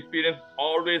negative experience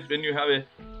always when you have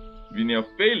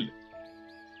failed.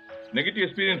 Negative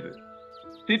experiences.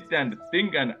 Sit and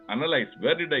think and analyze.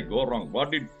 Where did I go wrong?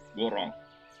 What did go wrong?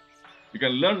 You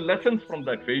can learn lessons from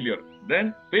that failure.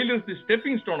 Then failure is the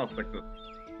stepping stone of success.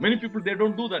 Many people, they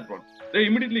don't do that one. They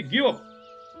immediately give up.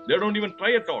 They don't even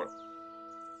try at all.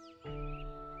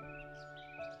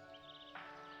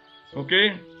 Okay?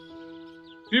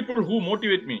 People who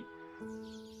motivate me.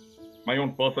 My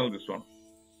own personal this one.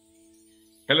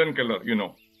 Helen Keller, you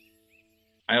know.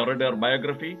 I have read her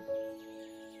biography.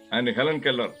 And Helen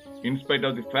Keller, in spite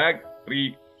of the fact,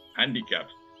 3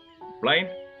 handicaps. Blind,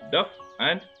 deaf,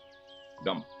 and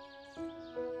dumb.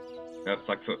 Her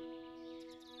success.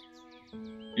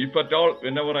 If at all,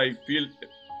 whenever I feel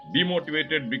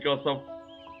demotivated because of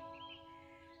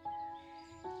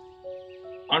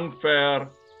unfair,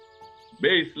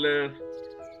 baseless,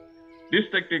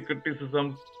 destructive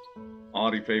criticisms,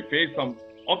 or if I face some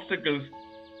obstacles,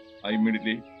 I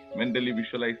immediately mentally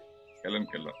visualize Helen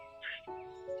Keller.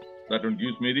 That one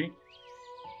gives me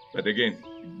that again,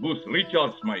 it boosts,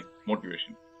 recharges my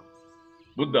motivation.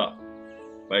 Buddha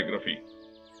biography.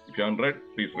 If you haven't read,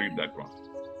 please read that one.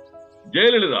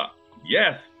 Jayalalitha,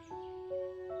 yes.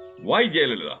 Why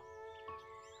Jayalalitha?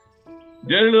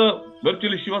 Jayalalitha,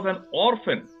 virtually she was an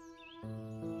orphan.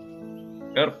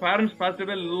 Her parents passed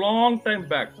away a long time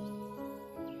back.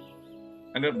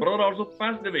 And her brother also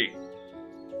passed away.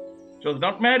 She was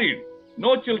not married,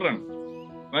 no children.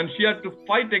 And she had to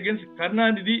fight against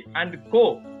Karnanidhi and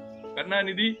co.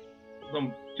 Karnanidhi,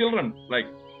 some children like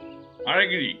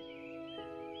Aragiri,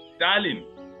 Stalin,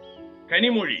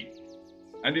 Kanimozhi,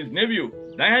 and his nephew,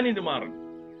 Dayanidamaran.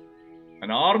 An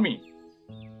army.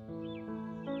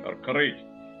 Her courage,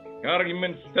 her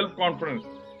immense self-confidence,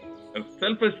 her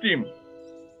self-esteem,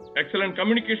 excellent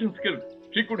communication skills.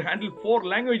 She could handle 4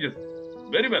 languages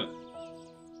very well.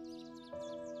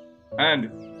 And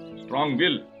strong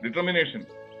will, determination.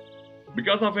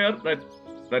 Because of her,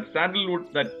 that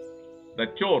sandalwood,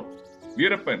 that chore,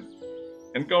 Veerappan,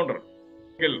 encounter,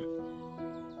 killed.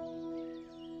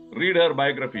 Read her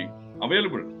biography.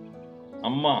 Available.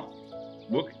 Amma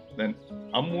book. Then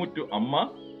Ammu to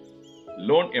Amma,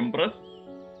 Lone Empress.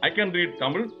 I can read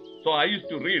Tamil. So I used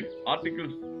to read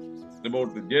articles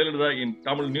about the Jayalalitha in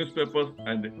Tamil newspapers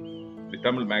and the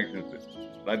Tamil magazines.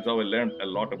 That's how I learned a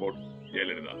lot about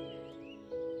Jayalalitha.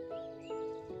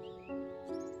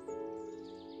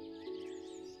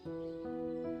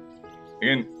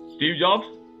 Again, Steve Jobs.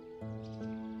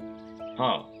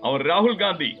 Our Rahul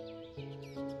Gandhi.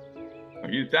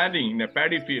 He is standing in a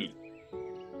paddy field.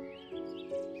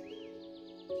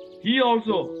 He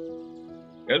also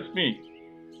helps me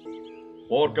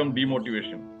overcome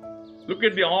demotivation. Look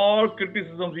at all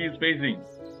criticisms he is facing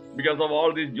because of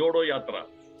all this Jodo Yatra.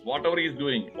 Whatever he is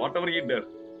doing, whatever he does.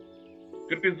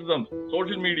 Criticisms,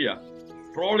 social media,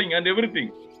 trolling and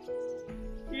everything.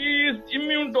 He is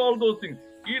immune to all those things.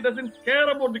 He doesn't care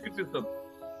about the criticism.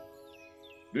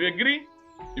 Do you agree?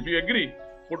 If you agree,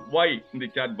 put Y in the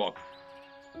chat box.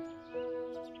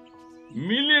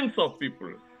 millions of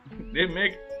people. They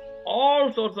make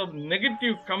all sorts of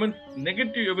negative comments,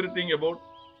 negative everything about,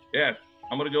 yes,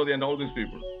 Amarjyoti and all these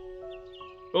people.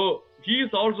 So he is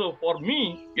also for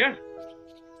me, yes.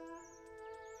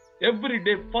 Every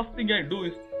day, first thing I do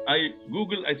is I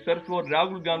Google, I search for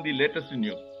Rahul Gandhi latest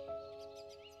news.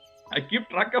 I keep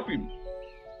track of him.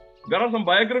 There are some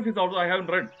biographies also, I haven't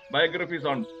read biographies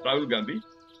on Rahul Gandhi.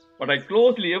 But I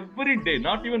closely every day,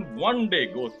 not even one day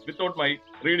goes without my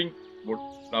reading about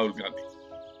Rahul Gandhi.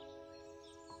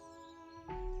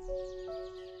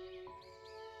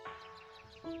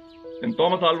 And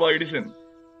Thomas Alva Edison.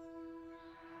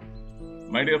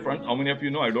 My dear friends, how many of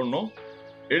you know? I don't know.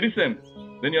 Edison,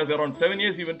 when he was around 7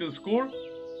 years, he went to school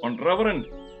on Reverend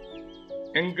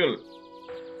Engel.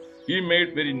 He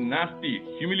made very nasty,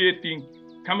 humiliating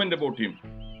comment about him.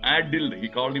 Addled, he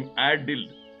called him addled.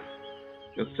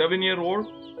 A 7-year-old,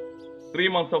 3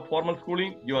 months of formal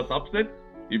schooling, he was upset.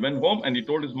 He went home and he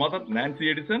told his mother,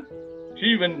 Nancy Edison.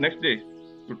 She went next day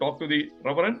to talk to the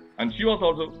Reverend, and she was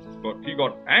also, she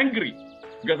got angry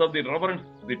because of the Reverend's,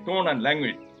 the tone and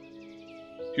language.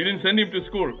 She didn't send him to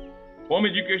school. Home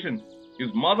education. His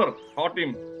mother taught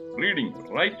him reading,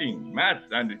 writing, maths,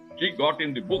 and she got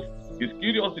him the books. His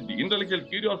curiosity, intellectual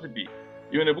curiosity,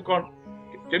 even a book on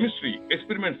chemistry,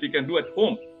 experiments he can do at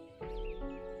home.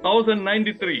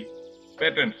 1093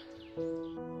 patents.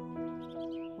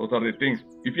 Those are the things.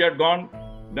 If he had done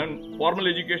formal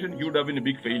education, he would have been a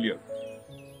big failure.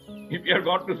 If he had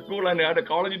gone to school and had a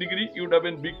college degree, he would have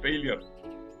been a big failure.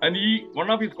 And one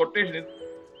of his quotations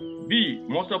is,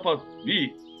 most of us,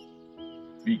 we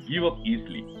give up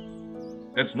easily.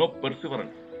 There's no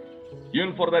perseverance.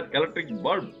 Even for that electric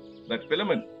bulb, that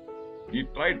filament, he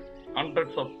tried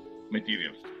hundreds of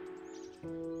materials.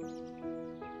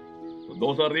 So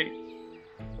those are the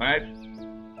facts.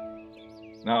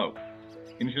 Now,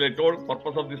 initially I told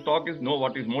purpose of this talk is know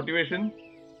what is motivation,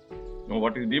 know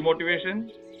what is demotivation,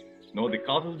 know the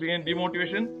causes behind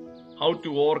demotivation, how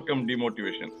to overcome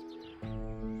demotivation.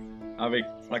 Have I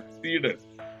succeeded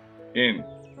in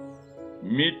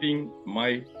meeting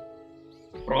my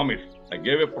promise? I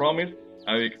gave a promise,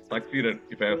 have I succeeded?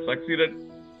 If I have succeeded,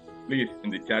 please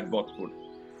in the chat box put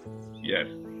yes.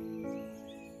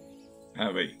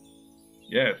 Have I?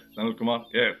 Yes. Sanal Kumar,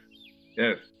 yes.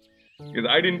 Yes. Because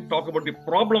I didn't talk about the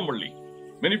problem only.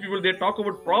 Many people, they talk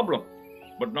about problem,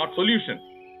 but not solution.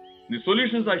 The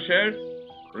solutions I shared,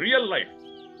 real life,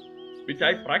 which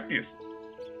I practice.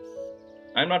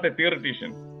 I'm not a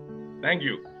theoretician. Thank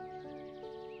you.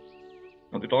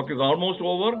 Now the talk is almost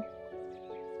over.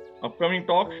 Upcoming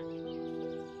talks.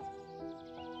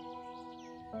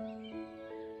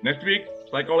 Next week,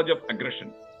 psychology of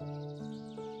aggression.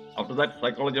 After that,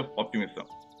 psychology of optimism.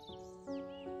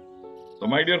 So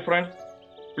my dear friends,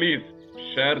 please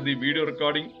share the video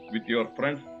recording with your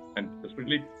friends and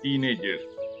especially teenagers,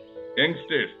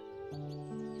 youngsters.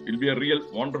 It will be a real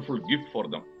wonderful gift for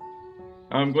them.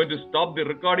 Now I'm going to stop the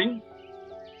recording.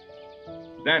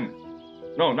 Then,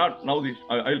 no, not now this,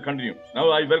 I will continue. Now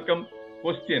I welcome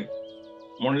questions.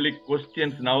 Only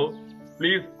questions now.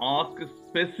 Please ask a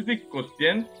specific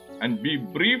question and be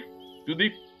brief to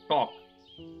the talk.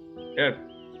 Yes,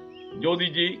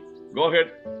 Jyoti ji, go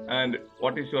ahead. And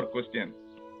what is your question?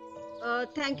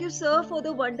 Thank you, sir, for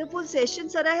the wonderful session.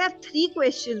 Sir, I have 3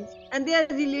 questions and they are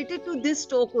related to this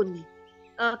talk only.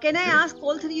 Can I ask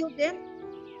all 3 of them?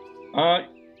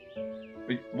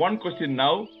 One question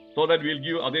now, so that we'll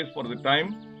give others for the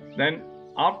time. Then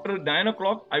after 9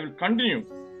 o'clock, I will continue.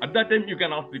 At that time, you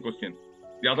can ask the questions,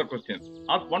 the other questions.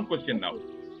 Ask one question now.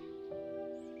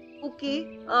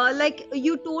 Okay. Like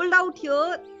you told out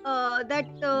here that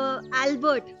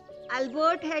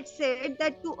Albert had said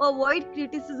that to avoid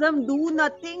criticism, do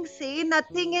nothing, say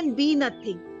nothing, and be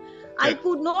nothing. Yes. I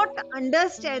could not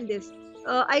understand this.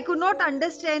 I could not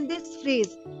understand this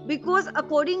phrase because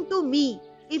according to me,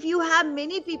 if you have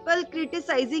many people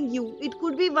criticizing you, it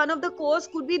could be one of the cause,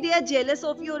 could be they are jealous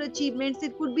of your achievements.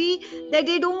 It could be that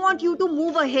they don't want you to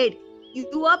move ahead.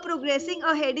 You are progressing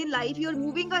ahead in life. You're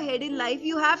moving ahead in life.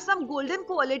 You have some golden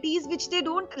qualities which they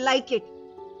don't like it.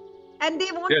 And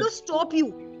they want to stop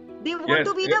you. They want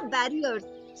to be the barriers.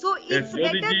 So it's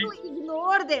better to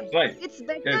ignore them. Right. It's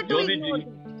better to ignore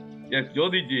them. Yes,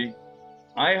 Jyoti ji,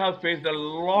 I have faced a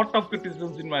lot of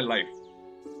criticisms in my life.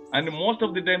 And most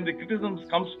of the time, the criticism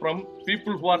comes from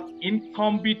people who are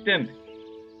incompetent,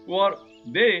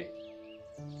 they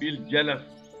feel jealous.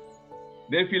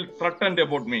 They feel threatened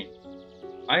about me.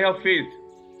 I have faced.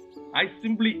 I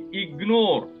simply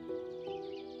ignore.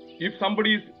 If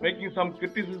somebody is making some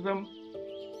criticism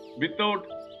without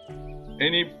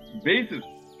any basis,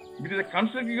 if it is a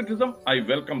constructive criticism, I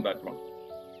welcome that one.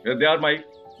 They are my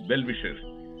well-wishers.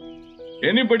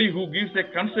 Anybody who gives a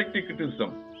constructive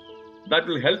criticism that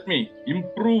will help me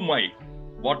improve my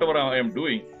whatever I am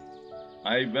doing,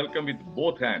 I welcome with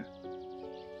both hands.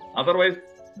 Otherwise,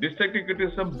 destructive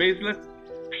criticism baseless,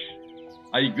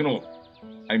 I ignore.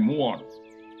 I move on.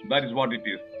 That is what it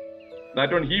is.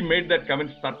 That one, he made that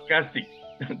comment sarcastic.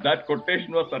 That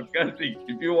quotation was sarcastic.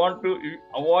 If you want to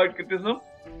avoid criticism,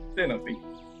 say nothing.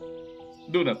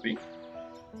 Do nothing.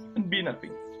 And be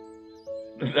nothing.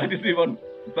 That is even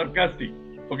sarcastic.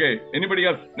 Okay, anybody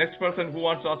else? Next person who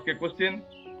wants to ask a question,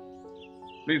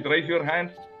 please raise your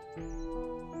hands.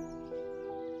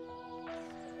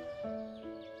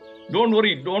 Don't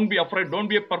worry, don't be afraid, don't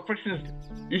be a perfectionist.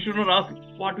 You should not ask,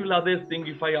 what will others think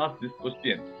if I ask this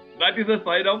question? That is a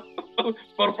side of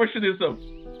perfectionism.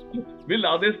 Will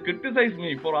others criticize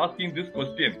me for asking this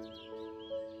question?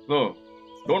 So,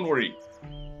 don't worry.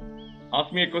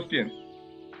 Ask me a question.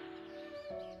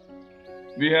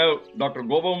 We have Dr.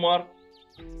 Gobamar.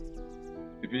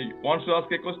 If he wants to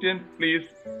ask a question, please.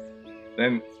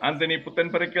 Then Anthony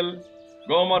Puthenparikal.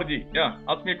 Gobamarji, yeah,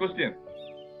 ask me a question.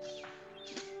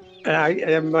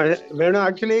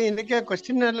 Actually, a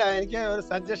question, a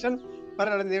suggestion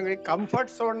for comfort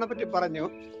zone.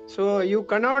 So you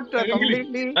cannot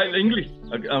completely. English.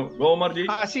 Gobamarji.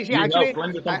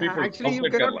 Actually, you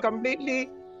cannot completely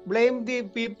blame the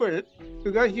people,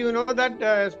 because you know that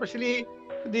especially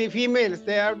the females,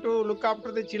 they have to look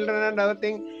after the children and other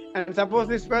things. And suppose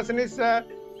this person is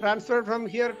transferred from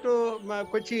here to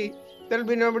Kochi, there will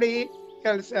be nobody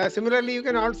else. Similarly, you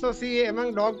can also see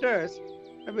among doctors,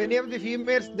 many of the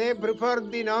females, they prefer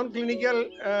the non-clinical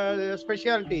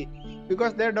specialty,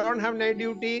 because they don't have night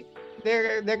duty.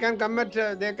 They can come at,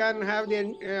 they can have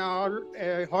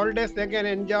the holidays, they can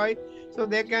enjoy, so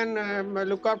they can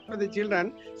look after the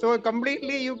children. So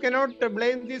completely you cannot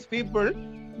blame these people,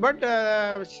 but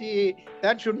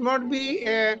that should not be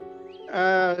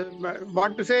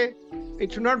what to say,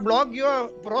 it should not block your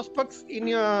prospects in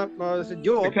your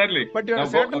job. Exactly. But to a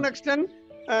certain extent,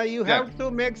 you have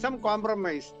to make some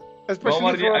compromise,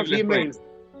 especially for females.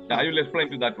 I will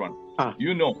explain to that one.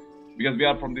 You know, because we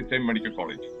are from the same medical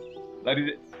college. That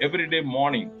is, every day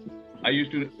morning, I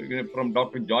used to, from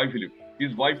Dr. Joy Philip,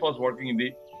 his wife was working in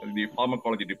the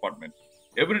pharmacology department.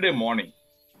 Every day morning,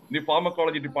 the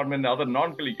pharmacology department, the other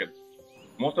non-clinical,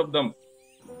 most of them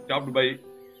staffed by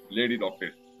lady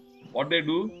doctors. What they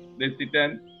do, they sit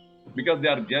and, because they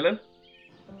are jealous,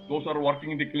 those are working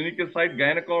in the clinical side,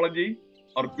 gynecology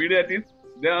or pediatrics,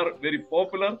 they are very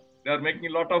popular, they are making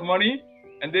a lot of money,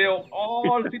 and they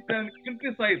all sit and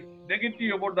criticize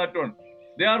negative about that one.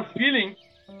 They are feeling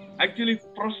actually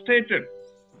frustrated.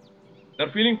 They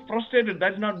are feeling frustrated.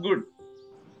 That's not good.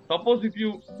 Suppose if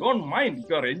you don't mind, if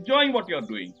you are enjoying what you are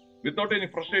doing without any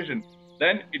frustration,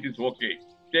 then it is okay.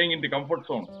 Staying in the comfort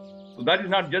zone. So that is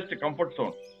not just a comfort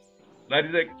zone. That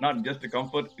is not just a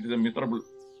comfort, it is a miserable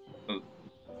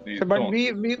but zone.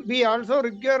 we also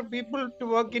require people to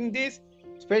work in this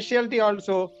specialty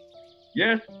also.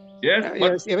 Yes, yes.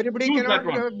 Yes, everybody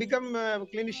cannot become a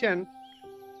clinician.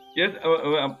 Yes,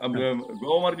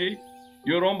 Gomarji,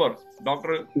 you remember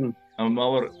Dr.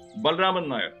 Our Balraman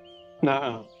Nair.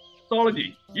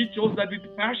 Pathology, he chose that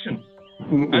with passion.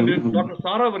 And Dr.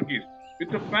 Sara Varghese,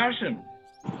 with a passion.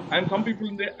 And some people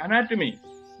in the anatomy,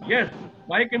 yes,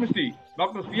 biochemistry,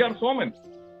 Dr. C.R. Soman,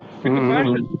 with a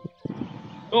passion.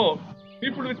 So,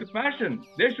 people with a passion,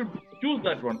 they should choose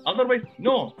that one. Otherwise,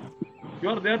 no. You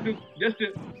are there to just,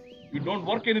 you don't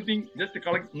work anything, just to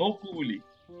collect no cooli.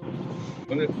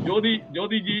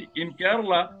 Jyoti ji in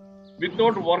Kerala,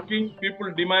 without working,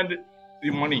 people demand the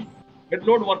money. But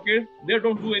load workers, they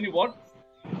don't do any work.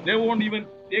 They won't even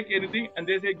take anything and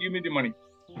they say, give me the money.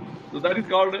 So that is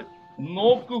called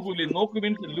no cooli. No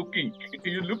means looking.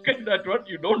 You look at that work,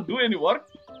 you don't do any work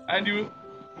and you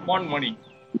want money.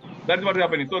 That's what is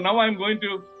happening. So now I am going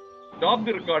to stop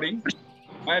the recording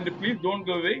and please don't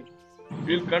go away.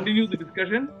 We'll continue the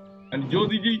discussion and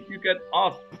Jyoti ji, you can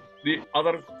ask the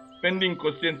other pending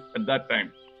questions at that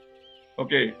time.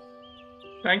 Okay.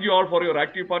 Thank you all for your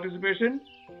active participation.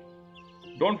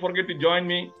 Don't forget to join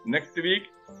me next week,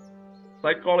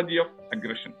 Psychology of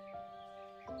Aggression.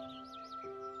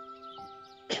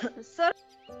 Sir.